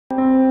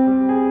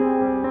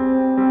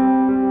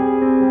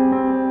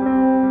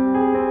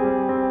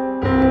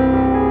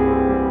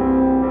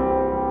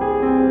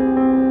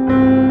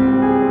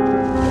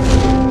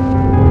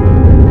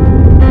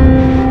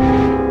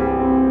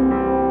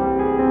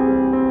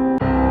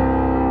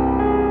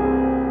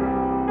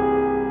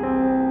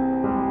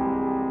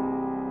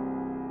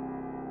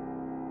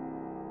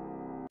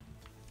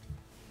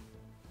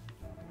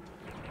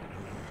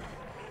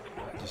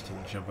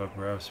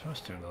where I was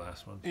supposed to in the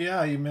last one.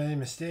 Yeah, you made a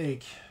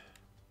mistake.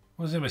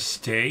 Was it a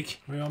mistake?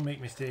 We all make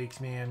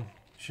mistakes, man.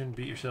 Shouldn't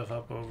beat yourself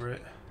up over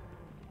it.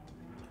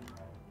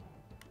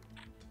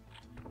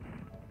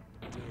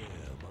 Damn,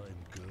 I'm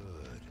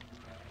good.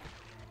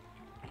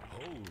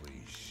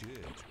 Holy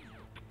shit.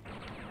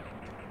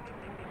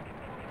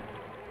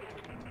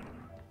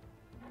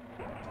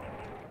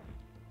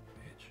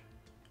 Bitch.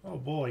 Oh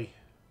boy.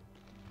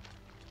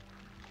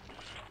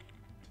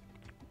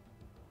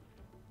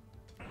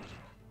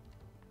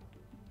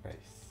 Nice.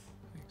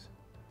 Thanks.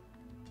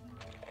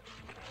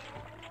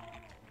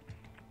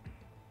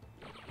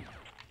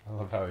 I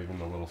love how even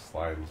the little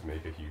slimes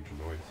make a huge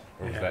noise.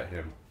 Or was Yeah. that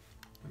him?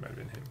 That might have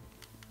been him.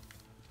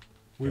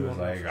 He was won't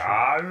know like, for sure.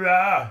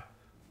 ah,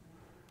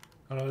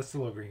 Oh no, that's the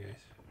little green guys.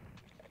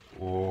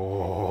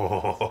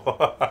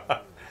 oh.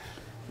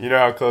 You know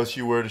how close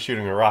you were to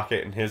shooting a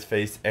rocket in his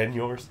face and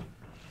yours?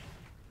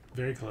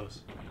 Very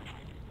close.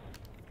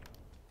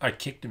 I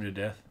kicked him to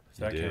death. If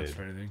that You counts did.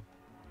 for anything.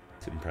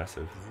 It's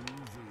impressive.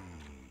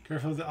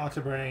 Careful of the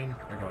octobrain.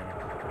 I got him.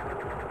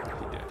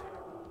 He did.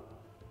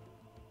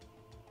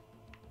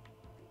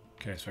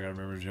 Okay, so I gotta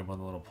remember to jump on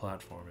the little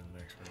platform in the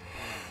next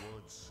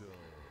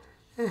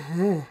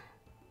room.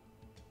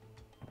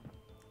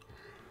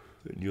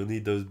 And you'll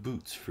need those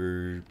boots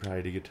for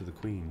probably to get to the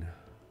queen.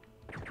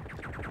 Yeah,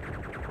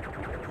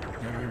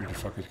 I remember the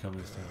fuckers come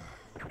this time.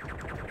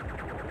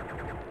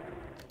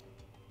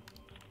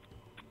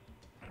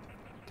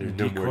 There's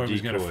The no decoy more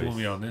was gonna decoys. fool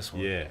me on this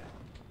one. Yeah.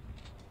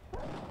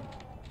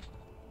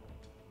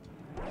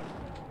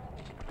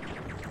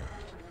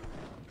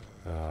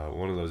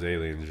 One of those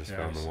aliens just Yeah,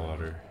 found I the saw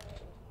water.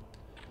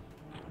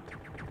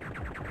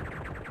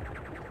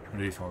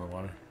 Did he fall in the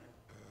water?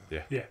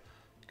 Yeah.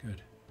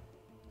 Good.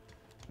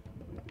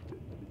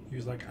 He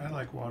was like, I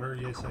like water.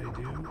 Yes, I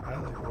do. I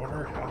like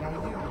water. How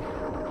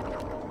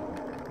about you?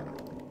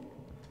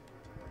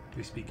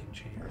 We speak in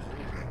chairs.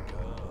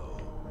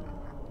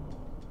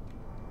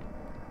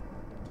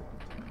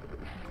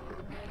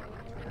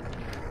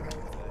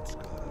 That's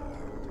gotta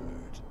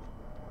hurt.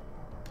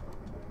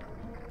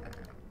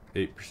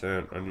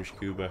 8% on your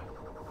scuba.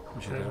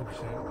 We should have.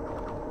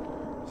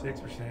 7%.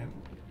 6%.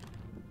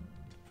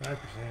 5%.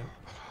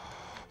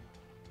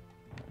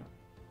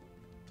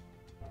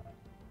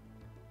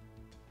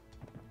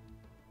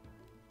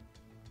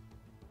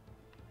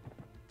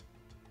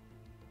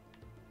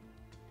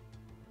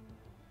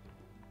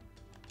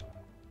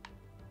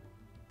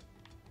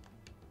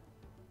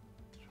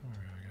 Sure,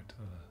 I got to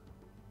the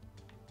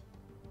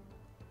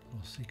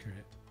little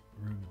secret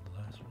room in the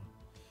last one.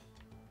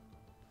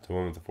 The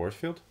one with the force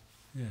field?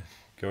 Yeah.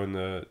 Go in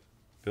the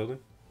building?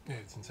 Yeah,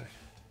 it's inside.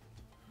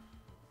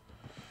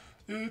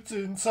 It's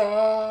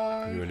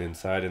inside. You went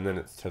inside and then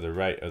it's to the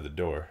right of the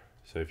door.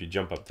 So if you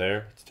jump up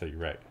there, it's to your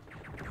right.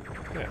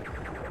 Yeah.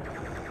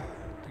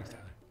 Thanks,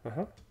 Tyler.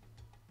 Uh-huh.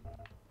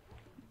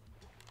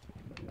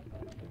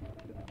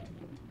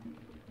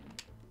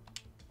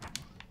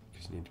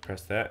 Just need to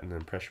press that and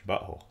then press your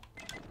butthole.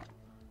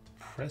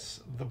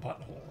 Press the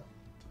butthole.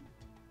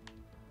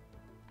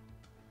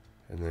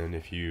 And then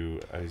if you,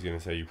 I was going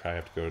to say you probably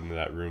have to go into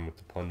that room with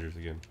the plungers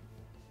again.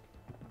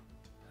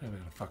 I'm in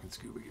a fucking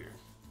scuba gear.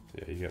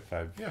 Yeah, you got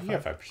 5. Yeah, You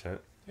got 5%.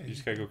 Yeah, You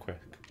just gotta go quick.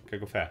 Gotta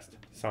go fast.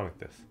 Sonic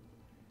this.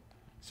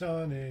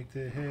 Sonic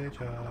the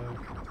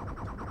Hedgehog.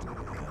 Damn,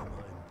 I'm good.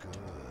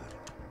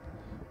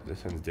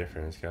 This one's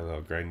different. It's got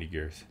little grindy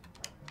gears.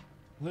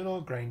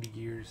 Little grindy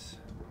gears.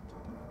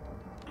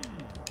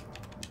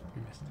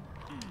 We missed.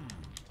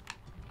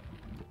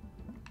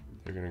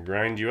 They're gonna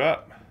grind you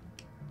up.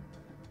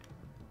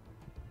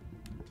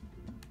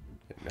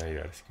 Yeah, now you're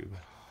out of scuba.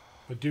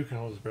 But Duke can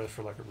hold his breath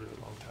for like a really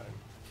long time.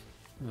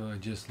 Well, I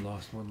just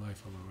lost one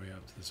life on my way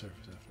up to the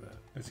surface after that.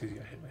 That's because he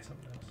got hit by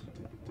something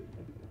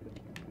else.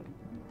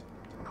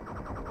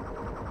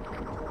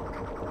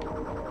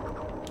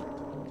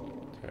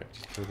 Alright,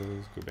 just kill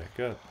those, go back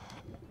up.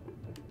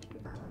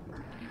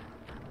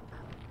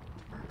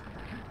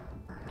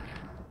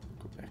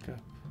 Go back up.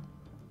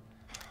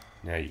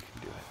 Now you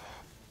can do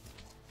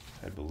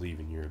it. I believe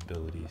in your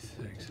abilities.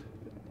 Thanks.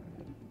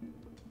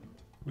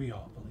 We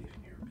all believe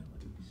in your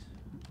abilities.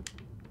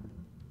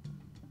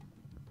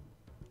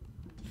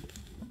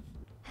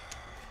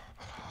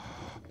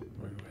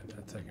 Where do we at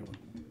that second one?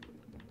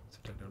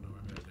 Except I don't know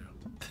where I'm at now.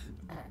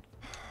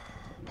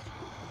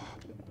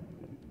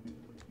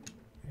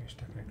 You're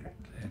stuck in a crack.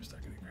 I am stuck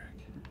in a crack.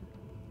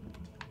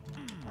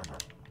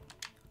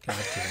 God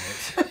damn it.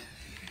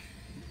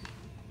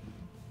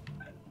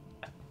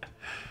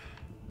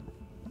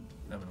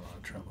 I'm in a lot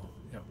of trouble.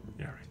 Yep.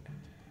 Yeah, right.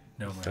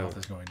 No, my So- health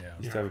is going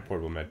down. Just have a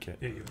portable med kit.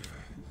 Yeah, you'll be fine.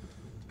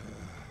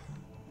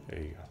 There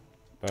you go.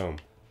 Boom.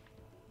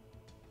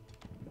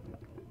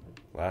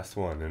 Last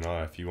one, and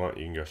if you want,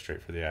 you can go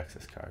straight for the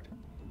access card.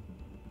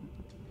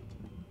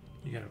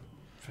 You gotta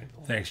find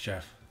the Thanks,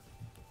 Jeff.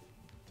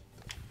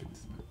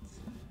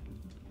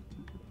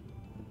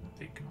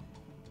 There you go.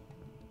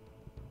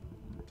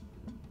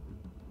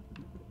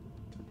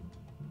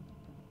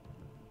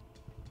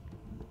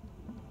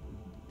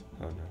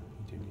 Oh no,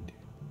 you do need to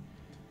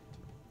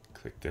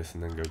click this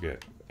and then go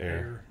get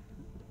air.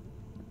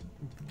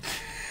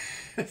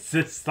 It's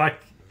just like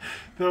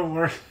the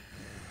worst.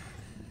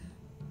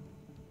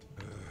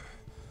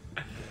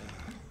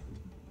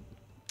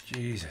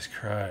 Jesus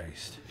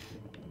Christ.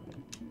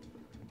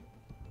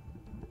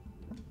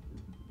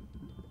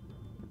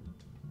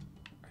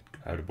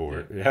 I'd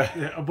abort. Yeah.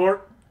 Yeah,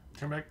 abort.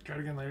 Come back. Try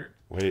it again later.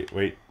 Wait.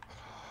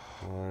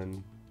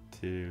 1,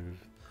 2,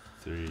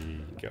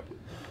 3, go.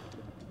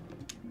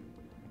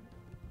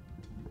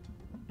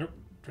 Nope.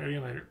 Try it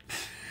again later.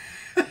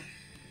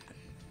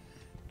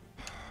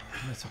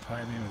 You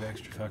supply me with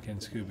extra fucking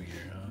scuba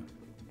gear, huh?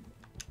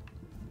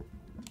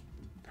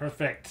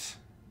 Perfect.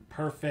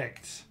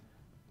 Perfect.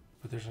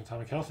 But there's some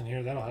atomic health in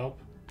here. That'll help.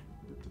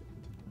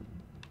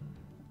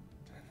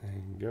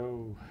 And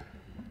go.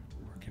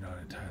 Working on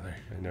it, Tyler.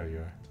 I know you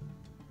are.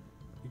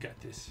 You got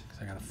this. 'Cause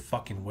I gotta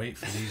fucking wait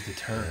for these to I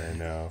turn.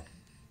 know.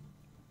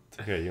 It's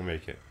okay. You'll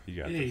make it. You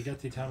got Yeah, this. you got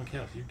the atomic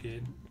health. You're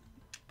good.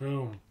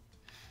 Boom.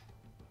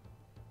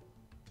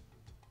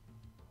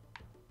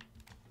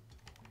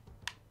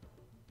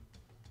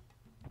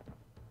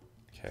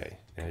 Okay.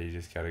 Now you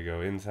just gotta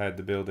go inside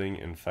the building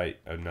and fight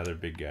another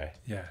big guy.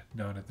 Yeah,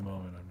 not at the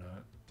moment. I'm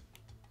not.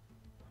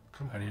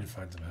 Come I on. need to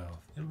find some health.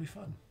 It'll be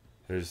fun.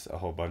 There's a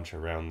whole bunch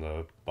around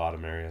the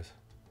bottom areas.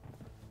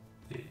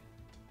 Yeah.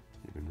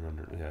 You've been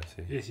running. Yeah,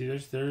 see? Yeah, see,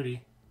 there's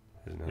 30.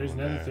 There's one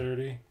another there.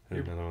 30.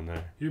 There's another one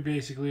there. You're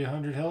basically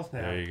 100 health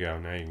now. There you go.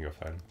 Now you can go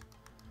fight him.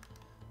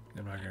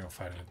 I'm not gonna go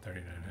fight it at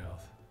 39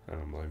 health. I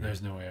don't blame you.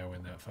 There's no way I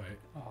win that fight.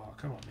 Oh,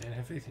 come on, man.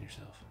 Have faith in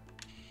yourself.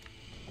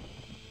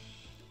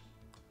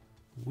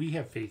 We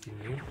have faith in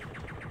you.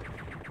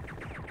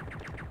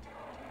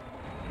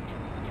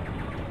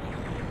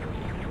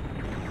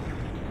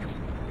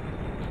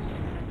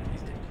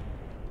 He's dead.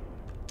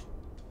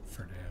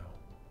 For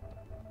now.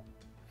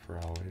 For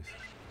always.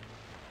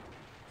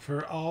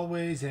 For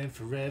always and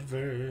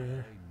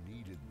forever. I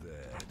needed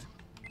that.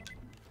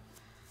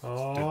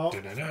 Oh,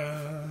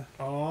 Da-da-da.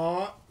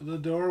 oh, the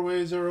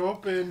doorways are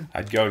open.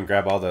 I'd go and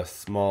grab all the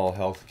small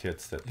health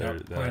kits that Yep,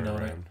 that plan are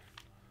on it. around.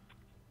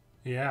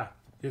 Yeah,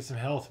 get some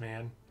health,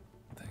 man.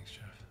 Thanks,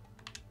 Jeff.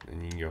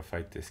 And you can go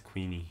fight this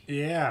Queenie.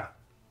 Yeah.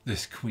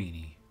 This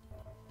Queenie.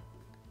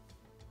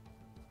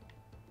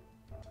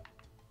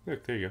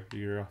 Look, there you go.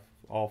 You're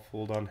all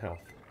full on health.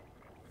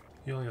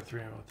 You only got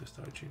 3 ammo with this,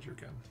 though. Change your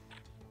gun.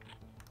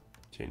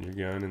 Change your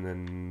gun and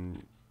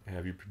then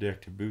have your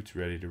protective boots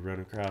ready to run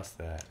across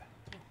that.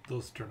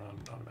 Those turn on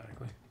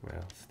automatically.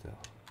 Well, still.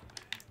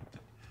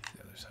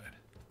 The other side.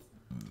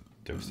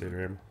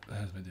 Devastator ammo. That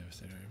has my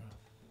Devastator ammo.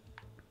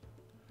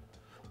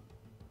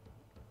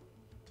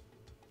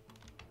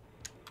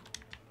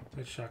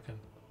 Good shotgun.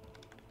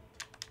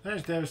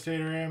 There's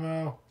Devastator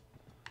ammo.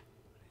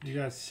 You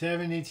got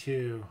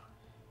 72.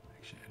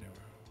 Actually, I know.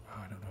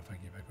 Oh, I don't know if I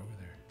can get back over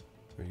there.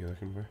 What are you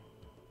looking for?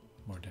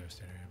 More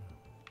Devastator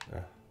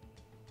ammo.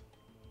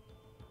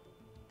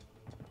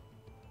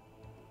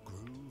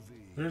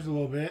 Groovy. There's a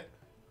little bit.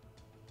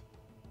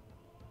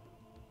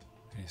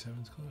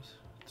 87's close.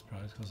 It's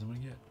probably as close as I'm gonna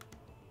get.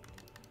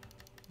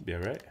 Yeah,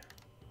 right?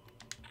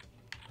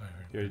 I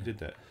heard You already did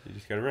that. You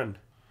just gotta run.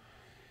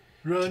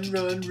 Run,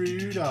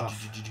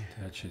 Rudolph.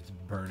 That shit's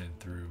burning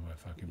through my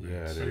fucking base.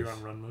 Yeah, it So you're is.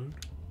 on run mode?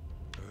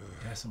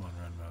 Yes, I'm on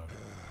run mode.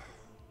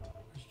 I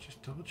was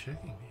just double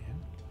checking,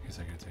 man. I guess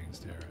I could have taken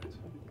steroids.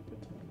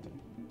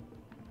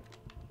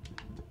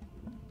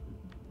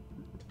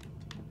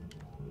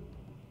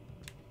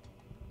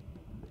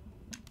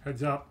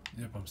 Heads up.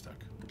 Yep, I'm stuck.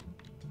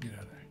 Get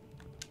out of there.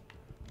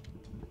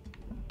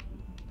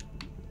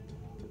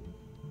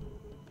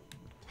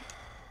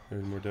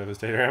 There's more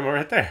Devastator ammo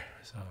right there.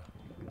 So,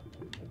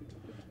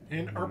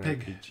 And An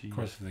Arpig. RPG. of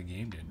course, if the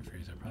game didn't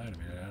freeze, I probably would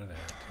have made it out of there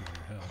at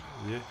 200 health.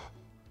 Yeah.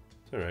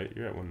 It's alright.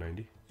 You're at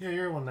 190. Yeah,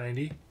 you're at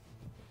 190.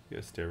 You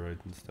got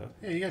steroids and stuff.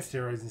 Yeah, you got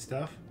steroids and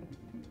stuff.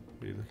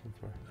 What are you looking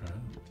for? I don't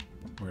know.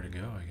 Where to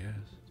go, I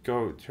guess.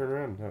 Go, turn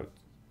around.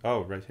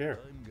 Oh, right here.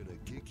 I'm gonna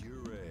kick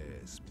your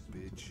ass,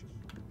 bitch.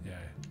 Yeah,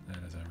 that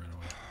is I run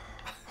away.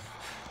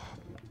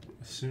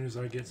 As soon as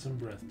I get some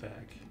breath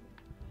back.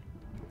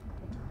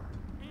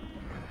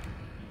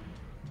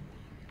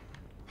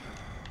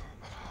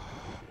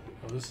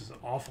 Oh, this is an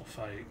awful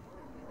fight.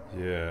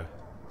 Yeah.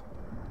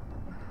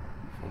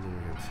 If only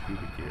we had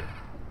scuba gear.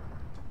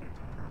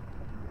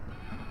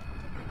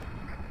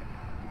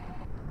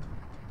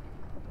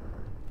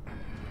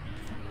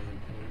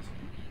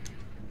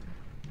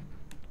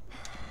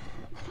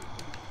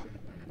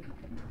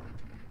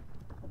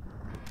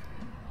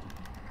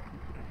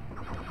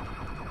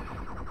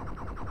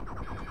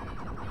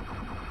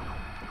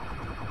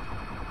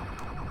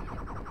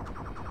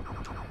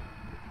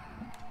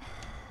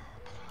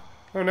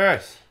 Oh,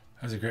 nice.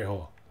 That was a great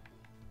hole.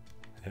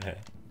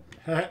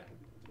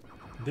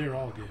 They're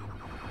all good.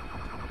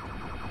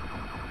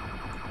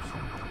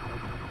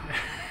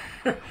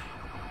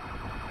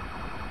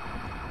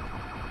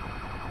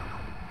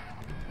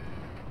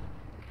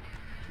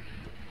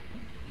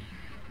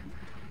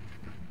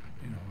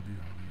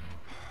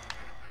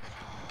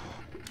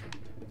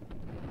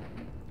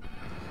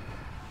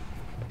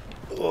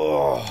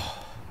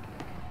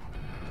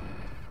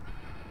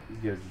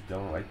 guys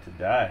don't like to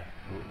die.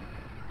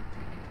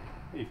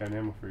 Hey, you found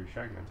ammo for your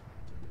shotgun.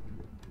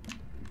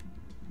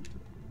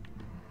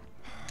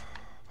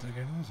 Like, I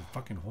know there's a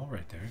fucking hole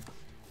right there.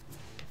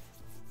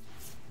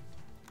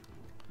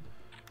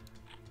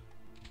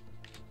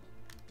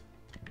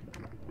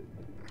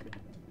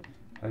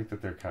 I like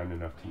that they're kind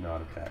enough to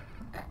not attack.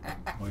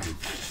 Well,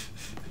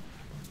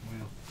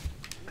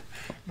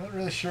 Not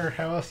really sure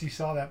how else you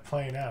saw that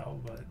playing out,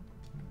 but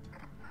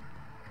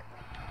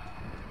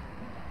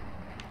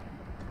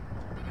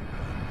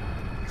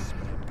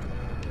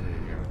There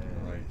you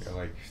go. I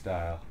like your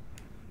style.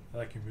 I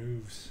like your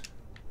moves.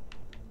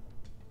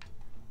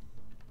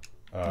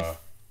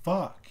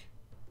 fuck.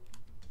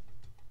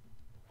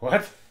 What?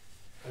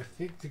 I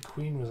think the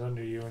queen was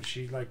under you, and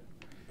she like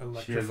She has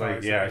electrifies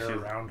like, yeah, the air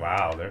she's, around her.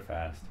 wow, they're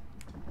fast.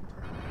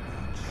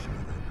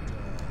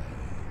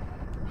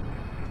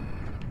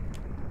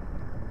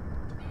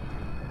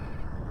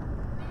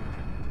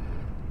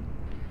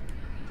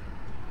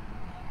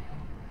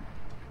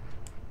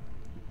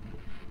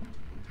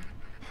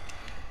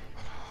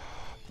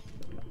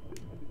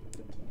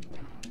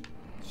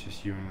 It's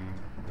just you and,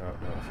 no,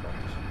 it's not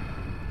just you.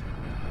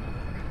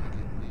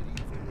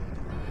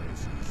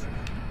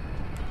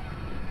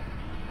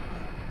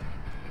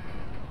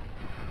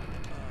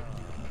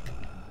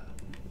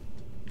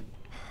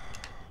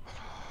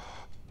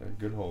 A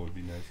good hole would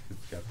be nice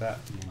because it's got that.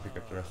 You can pick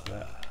up the rest of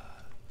that.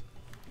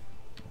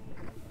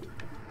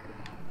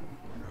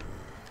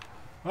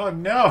 Oh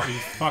no! You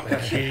fucking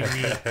kidding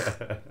me?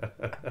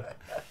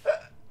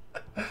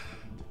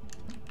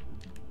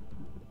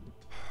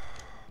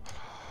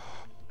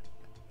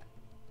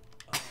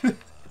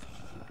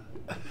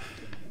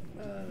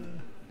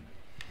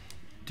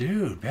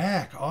 Dude,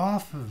 back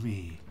off of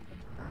me.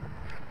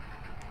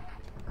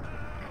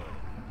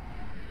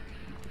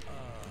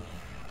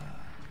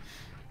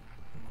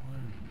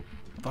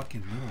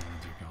 Fucking little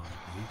ones are gone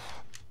at least.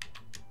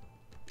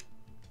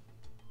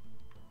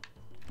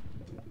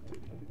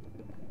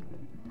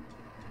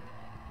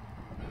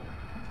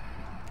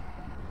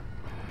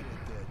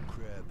 Get that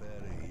crap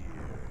out of here.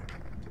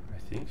 I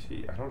think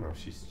I don't know if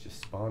she's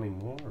just spawning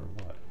more or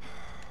what.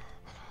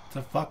 It's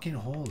a fucking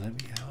hole. Let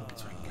me out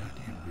so I can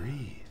goddamn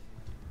breathe.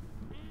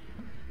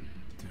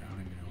 Dude, I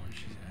don't even know where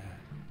she's at.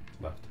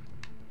 Left.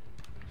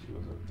 She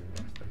was over here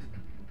last I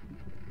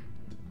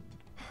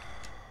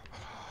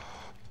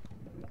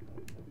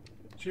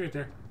She's right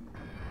there.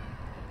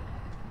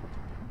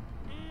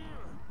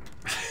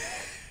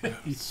 That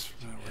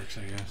works, I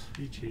guess.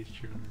 He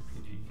chased your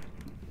RPG.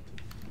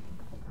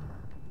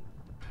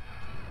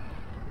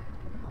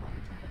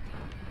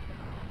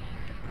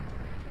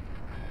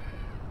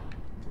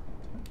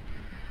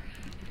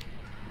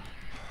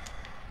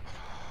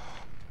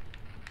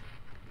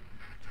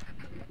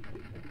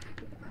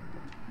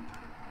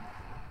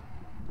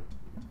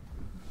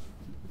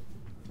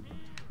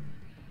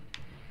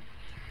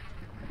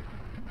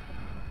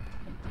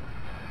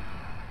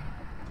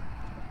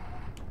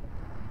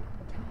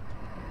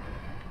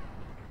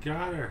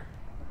 Got her.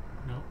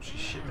 Nope, she's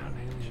shitting on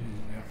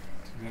alien. Yep,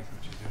 that's exactly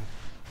what she's doing.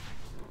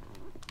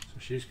 So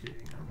she's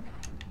creating them.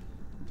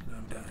 And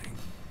I'm dying.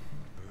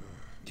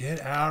 Get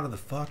out of the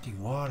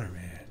fucking water,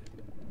 man.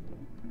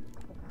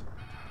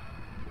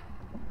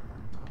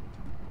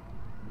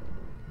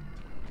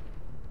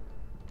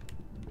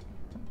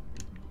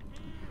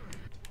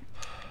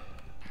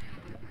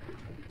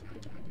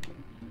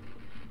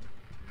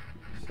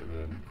 Sit over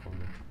there in the corner.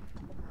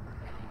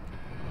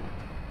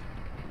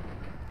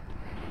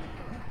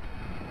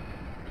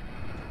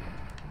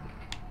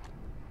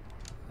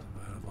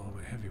 I'm out of all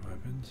my heavy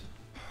weapons.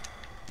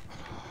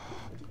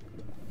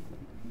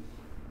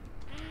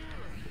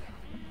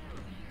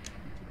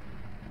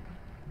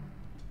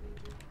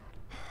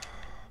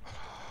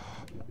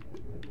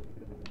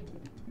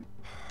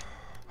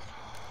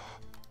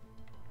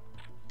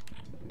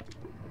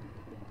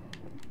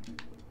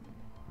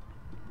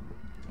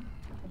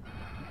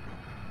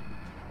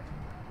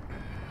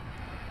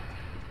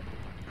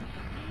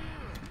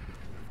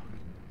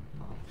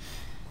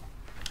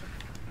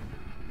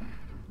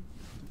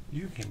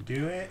 You can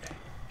do it.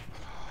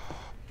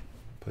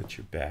 Put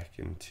your back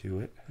into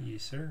it.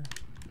 Yes, sir.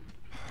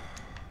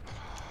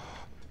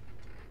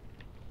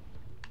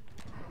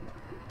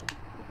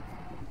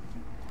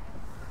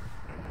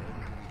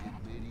 Get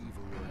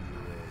medieval on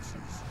your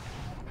asses.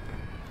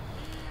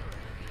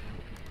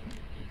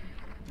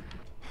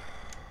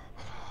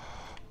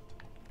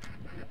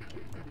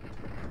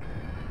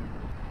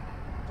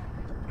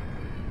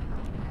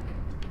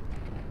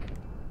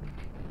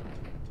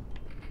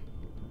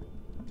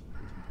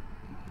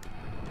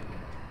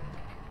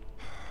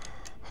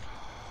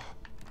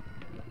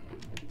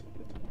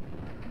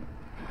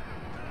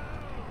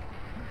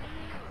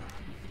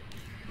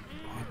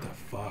 What the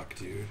fuck,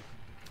 dude?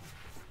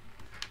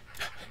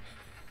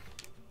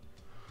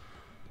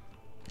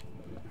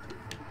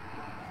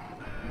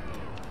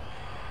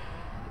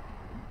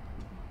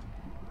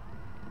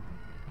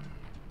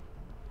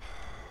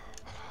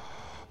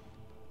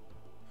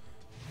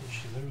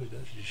 She literally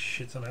does. She just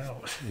shits them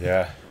out.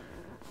 Yeah.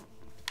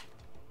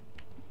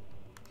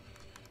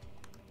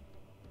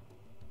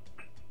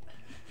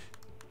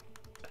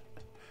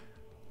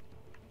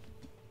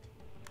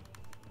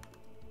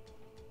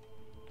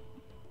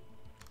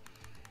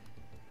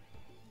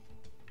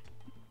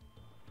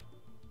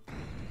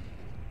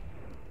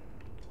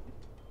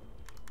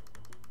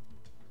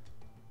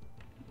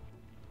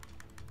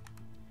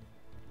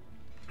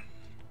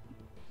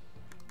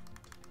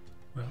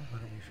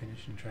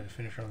 finish and try to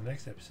finish her on the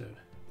next episode.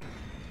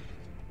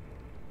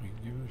 We can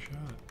give it a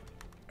shot.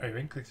 Are you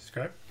in? Click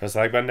subscribe. Press the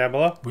like button down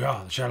below. We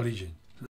are the Shadow Legion.